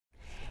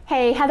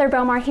Hey, Heather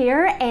Bomar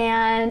here,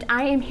 and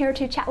I am here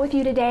to chat with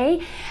you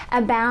today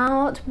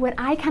about what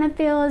I kind of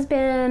feel has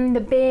been the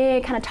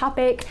big kind of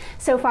topic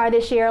so far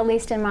this year, at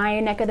least in my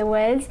neck of the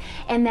woods,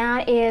 and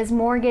that is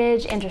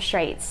mortgage interest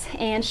rates.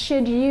 And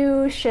should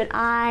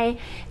I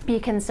be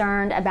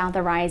concerned about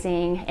the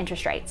rising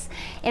interest rates?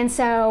 And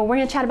so we're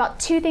going to chat about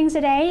two things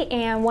today,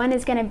 and one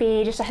is going to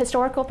be just a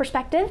historical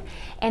perspective,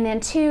 and then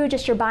two,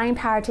 just your buying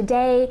power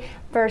today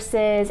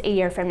versus a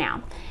year from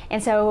now.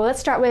 And so let's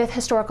start with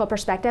historical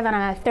perspective, and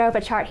I'm going to throw up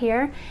a chart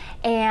here,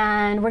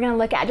 and we're going to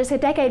look at just a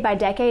decade by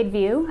decade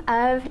view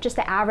of just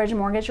the average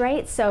mortgage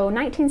rates. So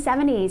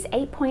 1970s,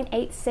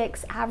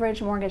 8.86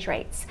 average mortgage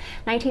rates.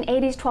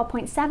 1980s,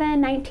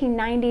 12.7,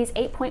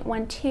 1990s,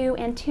 8.12,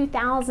 and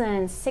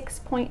 2000s,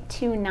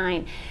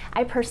 6.29.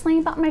 I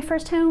personally bought my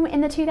first home in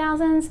the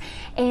 2000s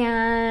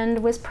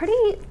and was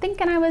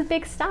thinking I was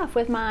big stuff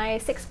with my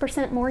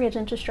 6% mortgage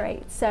interest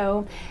rate.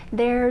 So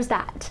there's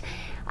that.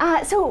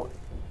 So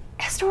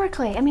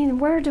historically, I mean,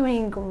 we're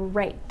doing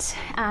great.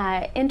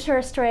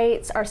 Interest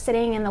rates are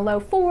sitting in the low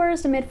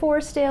 4s to mid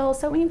 4s still,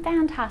 so I mean,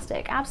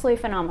 fantastic,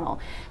 absolutely phenomenal.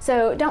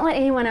 So don't let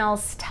anyone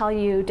else tell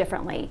you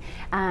differently.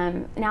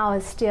 Now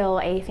is still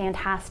a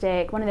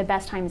fantastic, one of the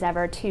best times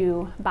ever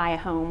to buy a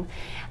home.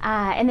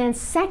 And then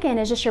second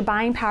is just your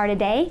buying power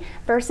today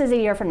versus a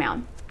year from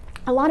now.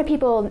 A lot of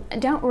people I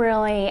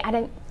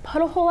didn't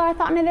put a whole lot of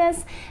thought into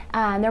this.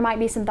 There might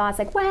be some thoughts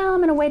like, well, I'm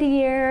going to wait a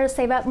year,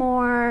 save up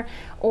more,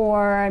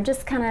 or I'm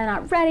just kind of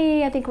not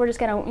ready. I think we're just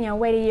going to,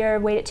 wait a year,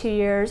 wait it 2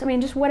 years. I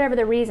mean, just whatever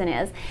the reason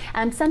is.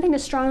 Something to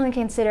strongly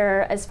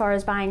consider as far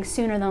as buying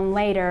sooner than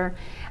later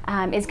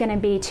is going to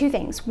be two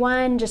things.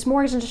 One, just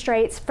mortgage interest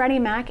rates. Freddie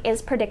Mac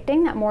is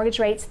predicting that mortgage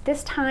rates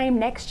this time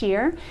next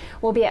year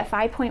will be at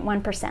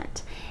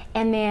 5.1%.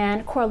 And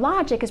then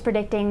CoreLogic is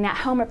predicting that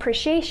home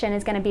appreciation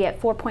is going to be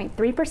at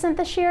 4.3%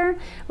 this year,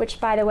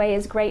 which, by the way,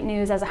 is great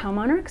news as a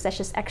homeowner because that's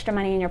just extra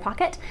money in your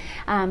pocket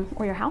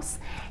or your house.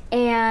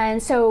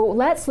 And so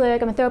let's look. I'm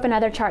going to throw up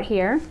another chart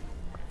here.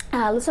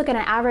 Let's look at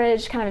an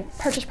average kind of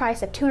purchase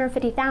price of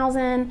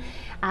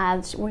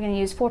 $250,000. We're going to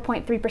use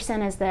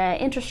 4.3% as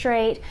the interest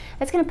rate.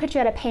 That's going to put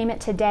you at a payment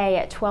today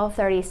at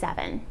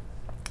 $1,237.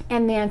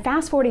 And then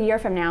fast forward a year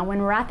from now,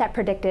 when we're at that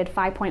predicted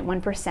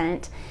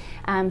 5.1%,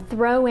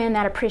 throw in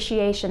that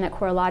appreciation that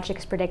CoreLogic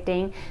is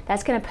predicting.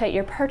 That's going to put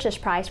your purchase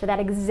price for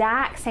that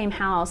exact same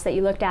house that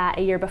you looked at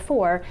a year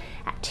before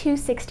at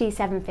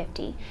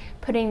 $267.50,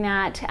 putting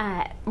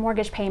that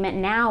mortgage payment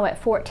now at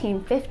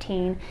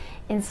 $1,415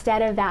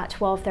 instead of that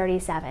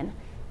 $1,237.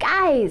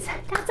 Guys,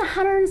 that's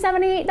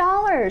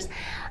 $178.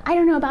 I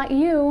don't know about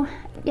you,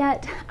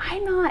 yet I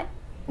don't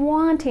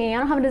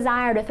have a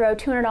desire to throw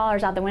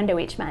 $200 out the window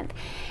each month.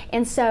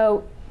 And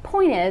so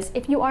point is,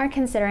 if you are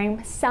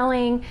considering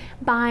selling,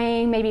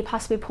 buying, maybe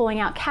possibly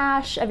pulling out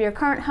cash of your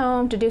current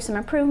home to do some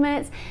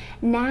improvements,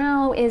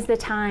 now is the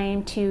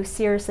time to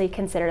seriously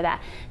consider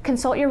that.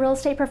 Consult your real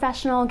estate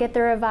professional, get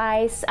their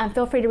advice.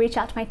 Feel free to reach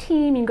out to my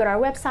team. You can go to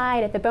our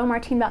website at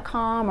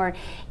thebomarteam.com or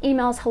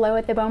emails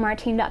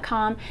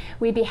hello@thebomarteam.com.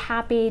 We'd be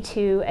happy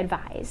to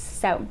advise.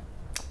 So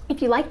if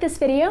you like this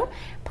video,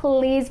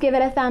 please give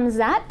it a thumbs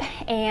up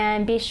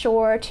and be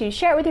sure to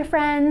share it with your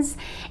friends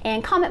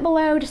and comment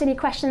below just any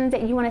questions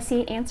that you want to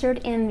see answered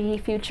in the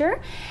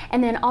future.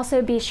 And then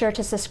also be sure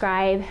to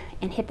subscribe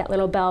and hit that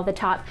little bell at the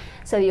top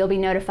so that you'll be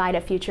notified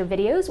of future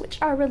videos, which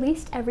are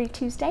released every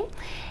Tuesday.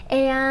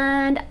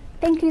 And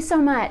thank you so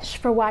much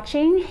for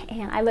watching,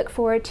 and I look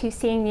forward to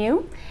seeing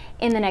you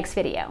in the next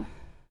video.